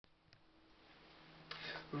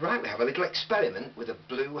Right, we have a little experiment with a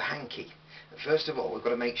blue hanky. First of all, we've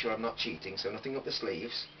got to make sure I'm not cheating, so nothing up the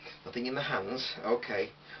sleeves, nothing in the hands. Okay,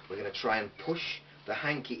 we're going to try and push the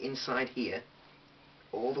hanky inside here,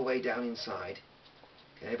 all the way down inside.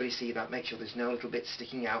 Can everybody see that? Make sure there's no little bits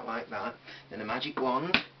sticking out like that. Then a magic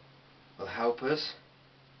wand will help us.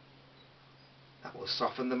 That will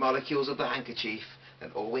soften the molecules of the handkerchief.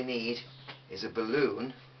 Then all we need is a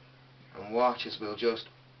balloon, and watch as we'll just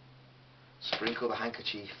sprinkle the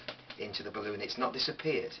handkerchief into the balloon. It's not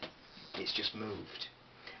disappeared, it's just moved.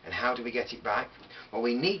 And how do we get it back? Well,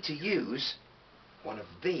 we need to use one of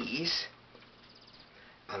these,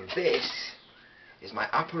 and this is my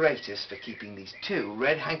apparatus for keeping these two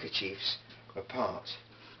red handkerchiefs apart.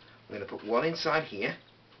 We're going to put one inside here,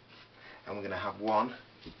 and we're going to have one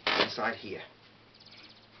inside here.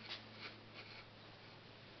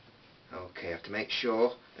 Okay, I have to make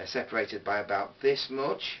sure they're separated by about this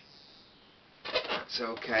much. That's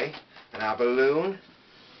okay. And our balloon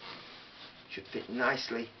should fit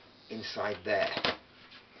nicely inside there.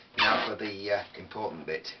 Now for the important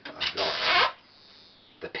bit. I've got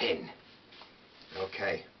the pin.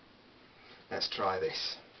 Okay, let's try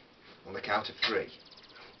this on the count of 3.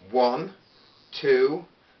 1, 2,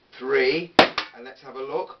 3, and let's have a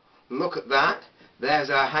look. Look at that. There's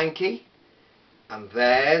our hanky, and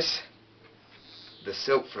there's the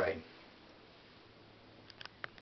silk frame.